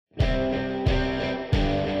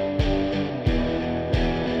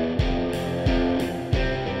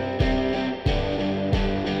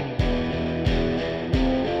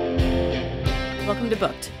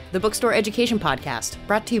Booked, the Bookstore education podcast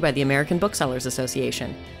brought to you by the American Booksellers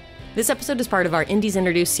Association. This episode is part of our Indies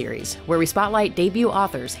Introduced series, where we spotlight debut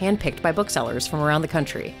authors handpicked by booksellers from around the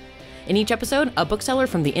country. In each episode, a bookseller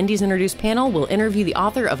from the Indies Introduced panel will interview the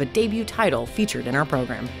author of a debut title featured in our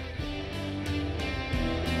program.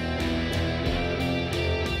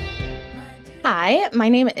 Hi, my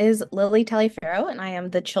name is Lily Taliaferro, and I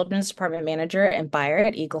am the Children's Department Manager and Buyer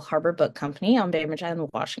at Eagle Harbor Book Company on Bainbridge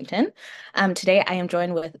Island, Washington. Today, I am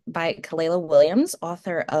joined by Kalela Williams,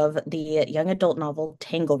 author of the young adult novel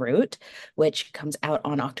Tangleroot, which comes out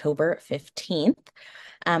on October 15th.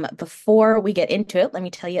 Before we get into it, let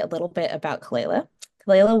me tell you a little bit about Kalela.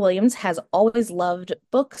 Kalela Williams has always loved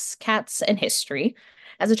books, cats, and history.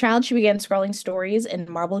 As a child, she began scrawling stories in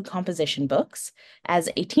marbled composition books. As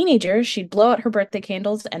a teenager, she'd blow out her birthday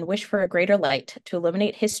candles and wish for a greater light to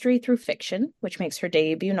illuminate history through fiction, which makes her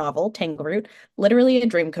debut novel, Tangleroot, literally a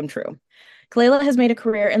dream come true. Kalela has made a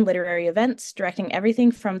career in literary events, directing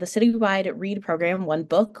everything from the citywide read program One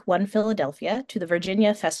Book, One Philadelphia to the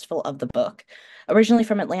Virginia Festival of the Book. Originally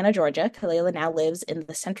from Atlanta, Georgia, Kalela now lives in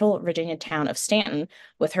the central Virginia town of Stanton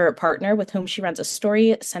with her partner, with whom she runs a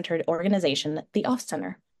story-centered organization, the Off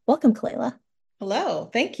Center. Welcome, Kalela. Hello,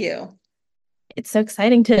 thank you. It's so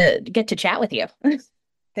exciting to get to chat with you.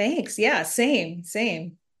 Thanks. Yeah, same.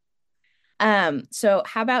 So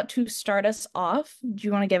how about to start us off, do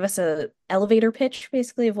you want to give us an elevator pitch,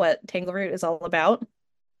 basically, of what Tangleroot is all about?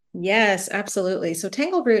 Yes, absolutely. So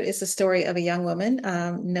Tangleroot is the story of a young woman,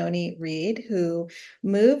 Noni Reed, who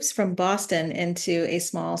moves from Boston into a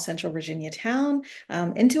small central Virginia town,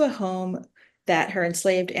 into a home that her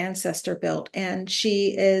enslaved ancestor built. And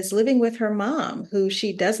she is living with her mom, who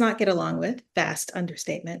she does not get along with, vast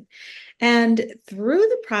understatement. And through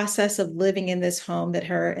the process of living in this home that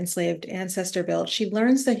her enslaved ancestor built, she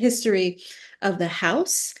learns the history of the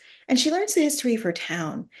house, and she learns the history of her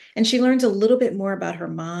town, and she learns a little bit more about her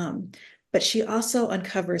mom. But she also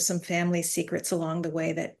uncovers some family secrets along the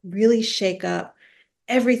way that really shake up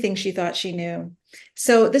everything she thought she knew.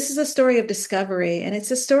 So this is a story of discovery, and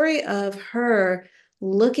it's a story of her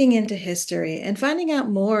looking into history and finding out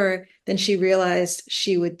more than she realized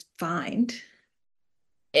she would find.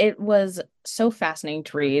 It was so fascinating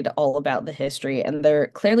to read all about the history, and there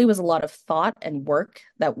clearly was a lot of thought and work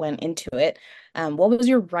that went into it. What was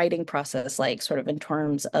your writing process like, sort of in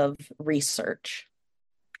terms of research?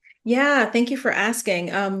 Yeah, thank you for asking.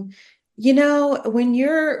 When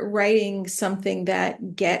you're writing something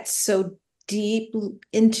that gets so deep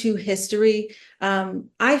into history,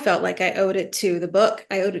 I felt like I owed it to the book.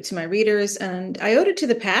 I owed it to my readers, and I owed it to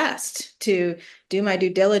the past to do my due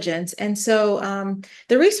diligence. And so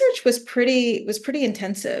the research was pretty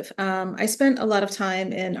intensive. I spent a lot of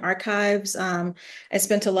time in archives. I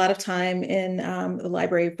spent a lot of time in the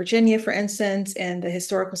Library of Virginia, for instance, and the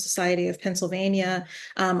Historical Society of Pennsylvania.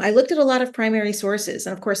 I looked at a lot of primary sources,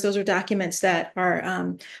 and of course, those are documents that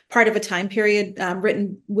are part of a time period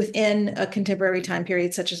written within a contemporary time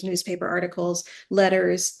period, such as newspaper articles,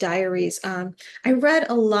 letters, diaries. I read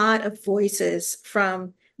a lot of voices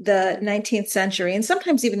from the 19th century and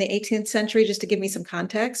sometimes even the 18th century, just to give me some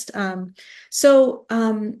context. So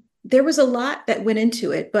there was a lot that went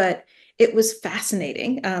into it, but it was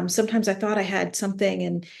fascinating. Sometimes I thought I had something,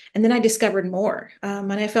 and then I discovered more.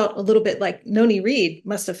 And I felt a little bit like Noni Reed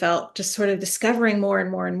must have felt, just sort of discovering more and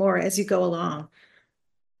more and more as you go along.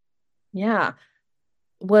 Yeah.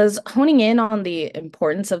 Was honing in on the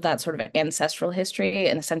importance of that sort of ancestral history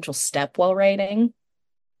an essential step while writing?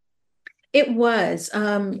 It was.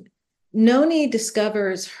 Noni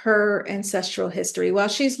discovers her ancestral history. While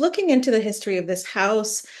she's looking into the history of this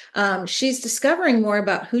house, she's discovering more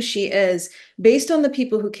about who she is based on the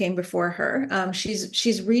people who came before her.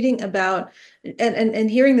 She's reading about and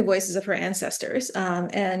hearing the voices of her ancestors.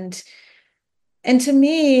 And to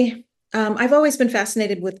me, I've always been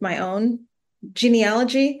fascinated with my own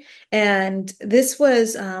genealogy, and this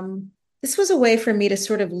was a way for me to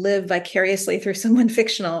sort of live vicariously through someone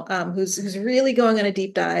fictional, who's really going on a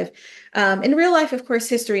deep dive. In real life, of course,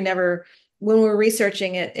 history never, when we're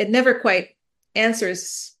researching it, it never quite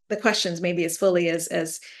answers the questions maybe as fully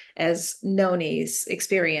as Noni's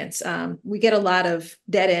experience. We get a lot of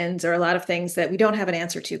dead ends or a lot of things that we don't have an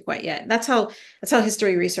answer to quite yet. That's how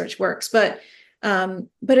history research works. But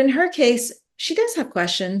in her case, she does have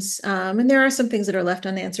questions, and there are some things that are left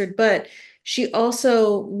unanswered, but she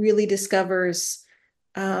also really discovers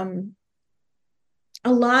a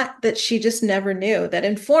lot that she just never knew that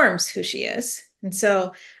informs who she is. And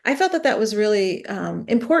so I felt that was really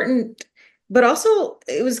important, but also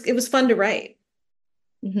it was fun to write.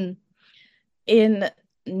 Mm-hmm. In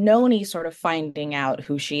Noni sort of finding out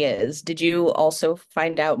who she is, did you also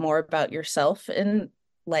find out more about yourself in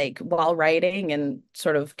like while writing and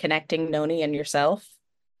sort of connecting Noni and yourself?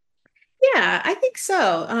 Yeah, I think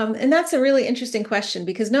so. And that's a really interesting question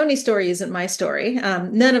because Noni's story isn't my story.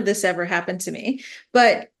 None of this ever happened to me.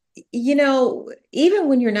 But, even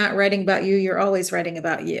when you're not writing about you, you're always writing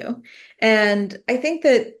about you. And I think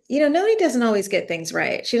that, Noni doesn't always get things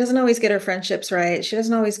right. She doesn't always get her friendships right. She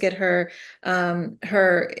doesn't always get her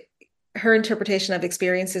interpretation of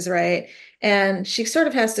experiences right. And she sort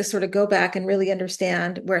of has to sort of go back and really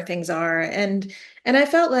understand where things are. And I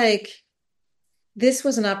felt like this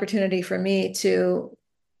was an opportunity for me to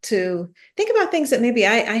think about things that maybe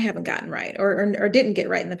I haven't gotten right or didn't get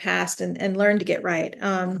right in the past and learn to get right.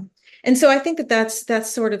 And so I think that that's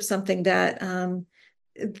sort of something that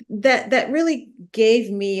really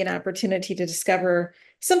gave me an opportunity to discover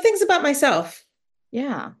some things about myself.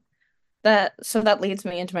 Yeah. That leads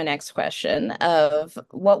me into my next question of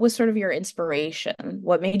what was sort of your inspiration?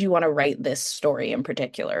 What made you want to write this story in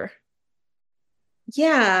particular?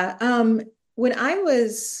 Yeah. When I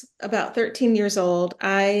was about 13 years old,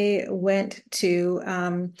 I went to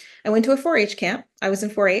a 4-H camp. I was in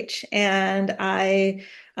 4-H, and I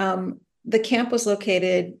the camp was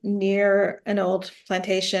located near an old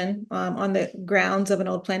plantation, on the grounds of an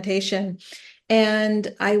old plantation.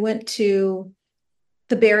 And I went to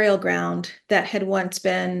the burial ground that had once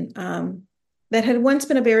been a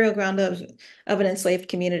burial ground of an enslaved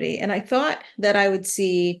community. And I thought that I would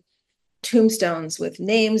see tombstones with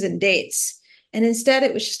names and dates. And instead,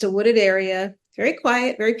 it was just a wooded area, very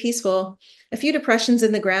quiet, very peaceful, a few depressions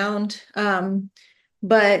in the ground.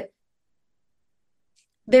 But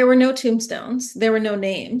there were no tombstones, there were no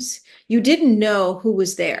names. You didn't know who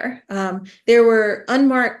was there. There were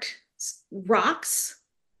unmarked rocks,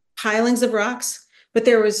 pilings of rocks, but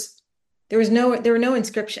there were no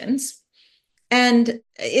inscriptions. And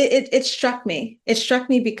it struck me. It struck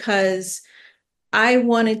me because I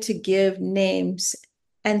wanted to give names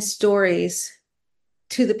and stories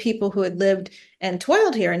to the people who had lived and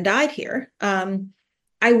toiled here and died here.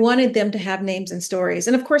 I wanted them to have names and stories,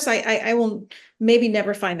 and of course, I will maybe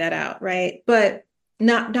never find that out, right? But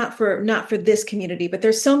not for this community, but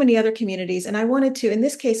there's so many other communities, and I wanted to. In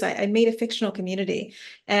this case, I made a fictional community,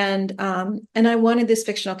 and I wanted this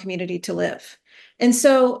fictional community to live, and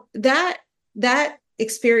so that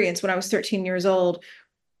experience when I was 13 years old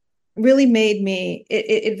really made me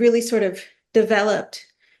it really sort of developed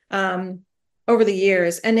over the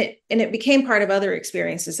years, and it became part of other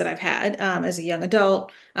experiences that I've had as a young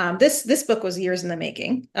adult. This book was years in the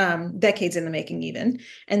making, decades in the making even.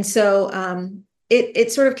 And so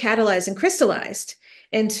it sort of catalyzed and crystallized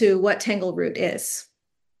into what Tangleroot is.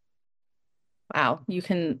 Wow, you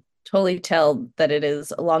can totally tell that it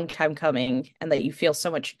is a long time coming and that you feel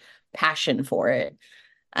so much passion for it.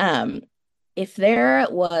 Um, if there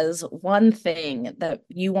was one thing that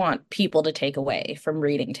you want people to take away from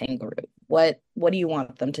reading Tangleroot, what do you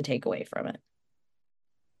want them to take away from it?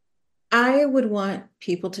 I would want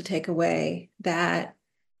people to take away that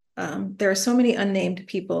there are so many unnamed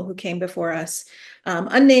people who came before us,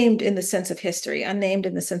 unnamed in the sense of history, unnamed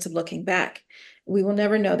in the sense of looking back. We will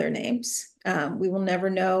never know their names. We will never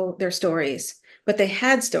know their stories, but they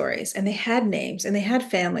had stories and they had names and they had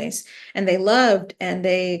families and they loved and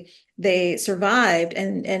they survived,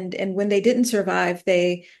 and when they didn't survive,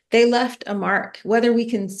 they left a mark. Whether we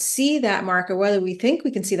can see that mark or whether we think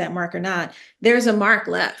we can see that mark or not, there's a mark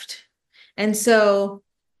left. And so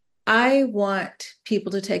I want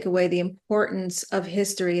people to take away the importance of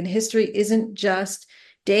history. And history isn't just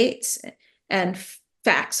dates and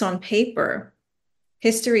facts on paper.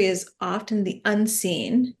 History is often the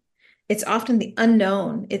unseen. It's often the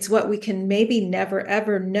unknown. It's what we can maybe never,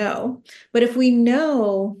 ever know. But if we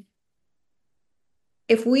know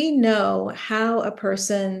how a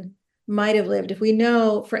person might have lived, if we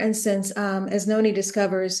know, for instance, as Noni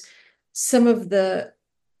discovers, some of the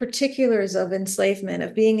particulars of enslavement,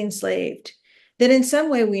 of being enslaved, then in some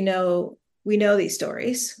way we know these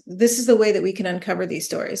stories. This is the way that we can uncover these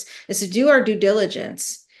stories, is to do our due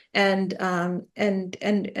diligence and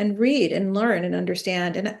read and learn and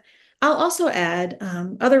understand. And I'll also add,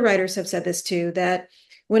 other writers have said this too, that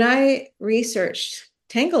when I researched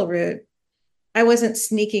Tangleroot, I wasn't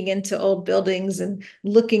sneaking into old buildings and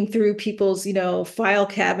looking through people's, file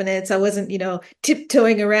cabinets. I wasn't,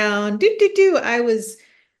 tiptoeing around. I was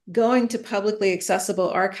going to publicly accessible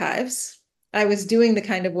archives. I was doing the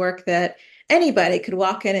kind of work that anybody could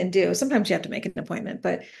walk in and do. Sometimes you have to make an appointment,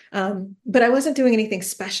 but I wasn't doing anything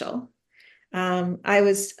special. I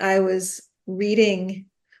was reading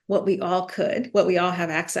what we all have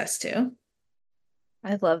access to.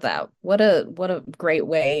 I love that. What a great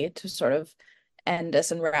way to sort of end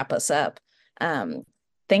us and wrap us up. Um,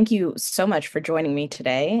 Thank you so much for joining me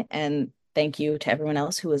today, and thank you to everyone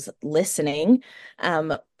else who was listening.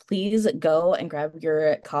 Um, please go and grab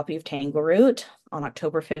your copy of Tangleroot on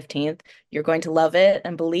October 15th. You're going to love it,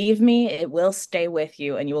 and believe me, it will stay with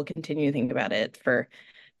you, and you will continue to think about it for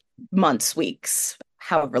months, weeks,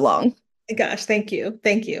 however long. Gosh, thank you.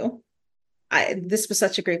 Thank you. This was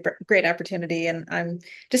such a great opportunity, and I'm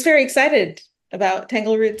just very excited about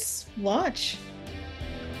Tangleroot's launch.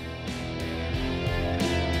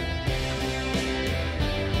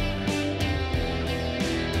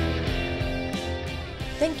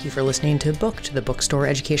 Thank you for listening to Booked, the Bookstore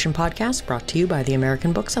Education Podcast brought to you by the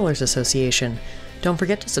American Booksellers Association. Don't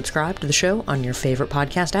forget to subscribe to the show on your favorite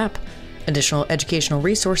podcast app. Additional educational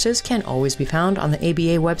resources can always be found on the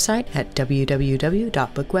ABA website at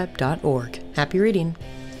www.bookweb.org. Happy reading!